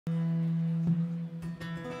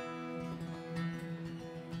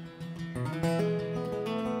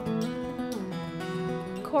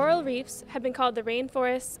Coral reefs have been called the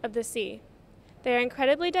rainforests of the sea. They are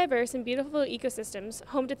incredibly diverse and beautiful ecosystems,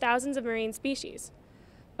 home to thousands of marine species.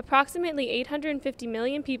 Approximately 850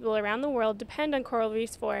 million people around the world depend on coral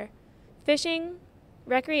reefs for fishing,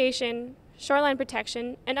 recreation, shoreline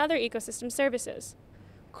protection, and other ecosystem services.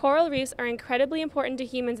 Coral reefs are incredibly important to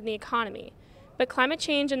humans and the economy, but climate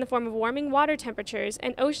change in the form of warming water temperatures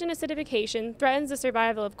and ocean acidification threatens the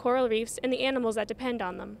survival of coral reefs and the animals that depend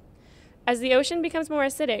on them. As the ocean becomes more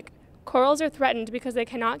acidic, corals are threatened because they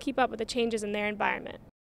cannot keep up with the changes in their environment.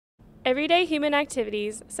 Everyday human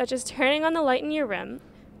activities, such as turning on the light in your room,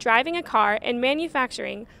 driving a car, and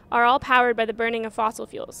manufacturing, are all powered by the burning of fossil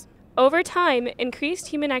fuels. Over time, increased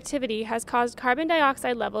human activity has caused carbon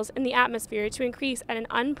dioxide levels in the atmosphere to increase at an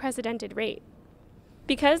unprecedented rate.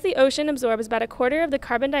 Because the ocean absorbs about a quarter of the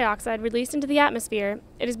carbon dioxide released into the atmosphere,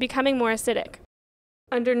 it is becoming more acidic.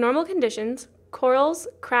 Under normal conditions, corals,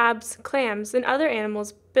 crabs, clams, and other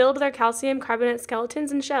animals build their calcium carbonate skeletons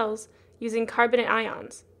and shells using carbonate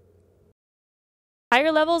ions.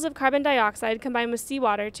 Higher levels of carbon dioxide combine with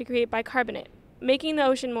seawater to create bicarbonate, making the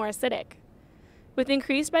ocean more acidic. With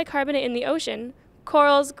increased bicarbonate in the ocean,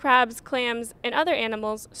 corals, crabs, clams, and other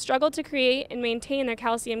animals struggle to create and maintain their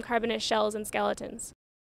calcium carbonate shells and skeletons.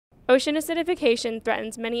 Ocean acidification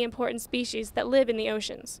threatens many important species that live in the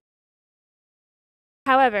oceans.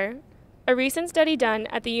 However, a recent study done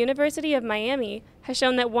at the University of Miami has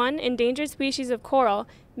shown that one endangered species of coral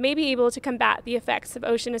may be able to combat the effects of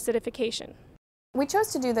ocean acidification. We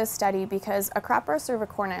chose to do this study because Acropora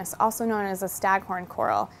cervicornis, also known as a staghorn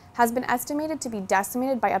coral, has been estimated to be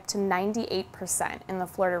decimated by up to 98% in the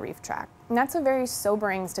Florida Reef Tract. And that's a very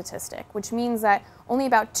sobering statistic, which means that only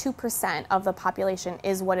about 2% of the population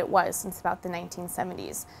is what it was since about the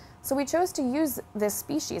 1970s. So we chose to use this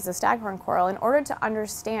species, the staghorn coral, in order to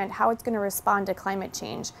understand how it's going to respond to climate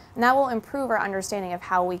change, and that will improve our understanding of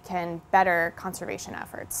how we can better conservation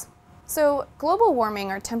efforts. So global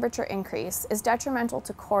warming or temperature increase is detrimental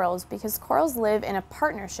to corals because corals live in a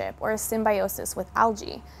partnership or a symbiosis with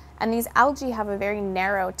algae. And these algae have a very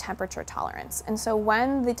narrow temperature tolerance. And so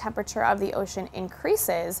when the temperature of the ocean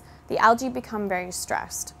increases, the algae become very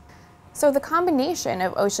stressed. So the combination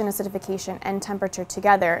of ocean acidification and temperature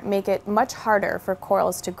together make it much harder for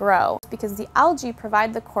corals to grow because the algae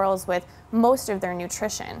provide the corals with most of their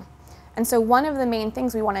nutrition. And so one of the main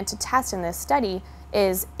things we wanted to test in this study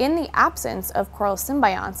is, in the absence of coral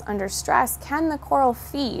symbionts under stress, can the coral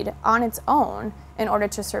feed on its own in order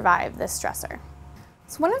to survive this stressor?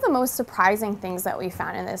 So one of the most surprising things that we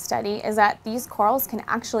found in this study is that these corals can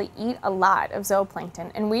actually eat a lot of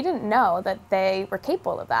zooplankton, and we didn't know that they were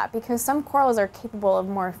capable of that because some corals are capable of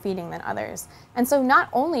more feeding than others. And so not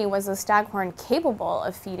only was the staghorn capable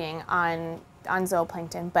of feeding on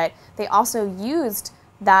zooplankton, but they also used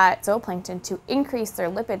that zooplankton to increase their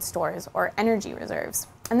lipid stores or energy reserves.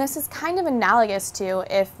 And this is kind of analogous to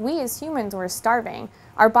if we as humans were starving,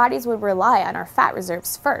 our bodies would rely on our fat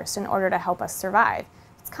reserves first in order to help us survive.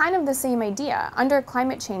 It's kind of the same idea. Under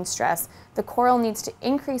climate change stress, the coral needs to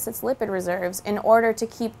increase its lipid reserves in order to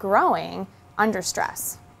keep growing under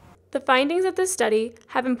stress. The findings of this study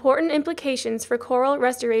have important implications for coral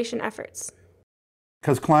restoration efforts.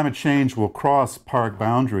 Because climate change will cross park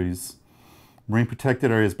boundaries, marine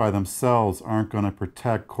protected areas by themselves aren't going to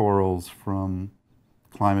protect corals from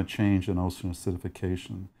climate change and ocean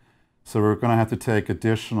acidification. So we're going to have to take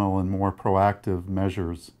additional and more proactive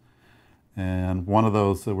measures. And one of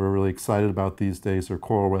those that we're really excited about these days are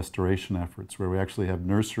coral restoration efforts, where we actually have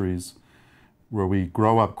nurseries where we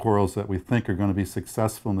grow up corals that we think are going to be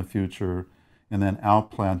successful in the future and then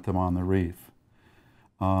outplant them on the reef.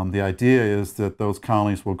 The idea is that those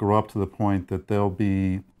colonies will grow up to the point that they'll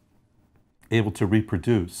be able to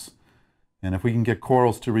reproduce. And if we can get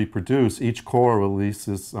corals to reproduce, each coral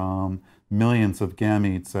releases millions of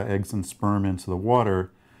gametes, eggs and sperm into the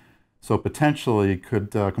water, so potentially could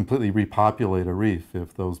completely repopulate a reef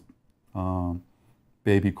if those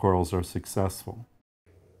baby corals are successful.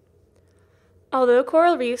 Although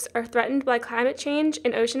coral reefs are threatened by climate change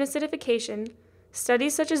and ocean acidification,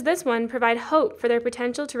 studies such as this one provide hope for their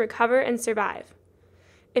potential to recover and survive.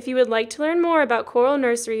 If you would like to learn more about coral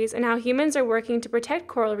nurseries and how humans are working to protect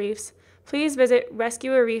coral reefs, please visit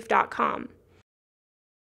rescueareef.com.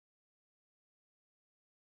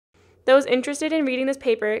 Those interested in reading this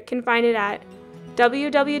paper can find it at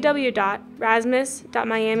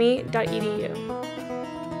www.rasmus.miami.edu.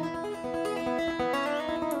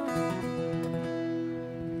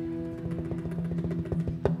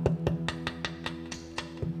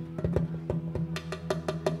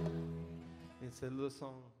 C'est le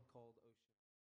son.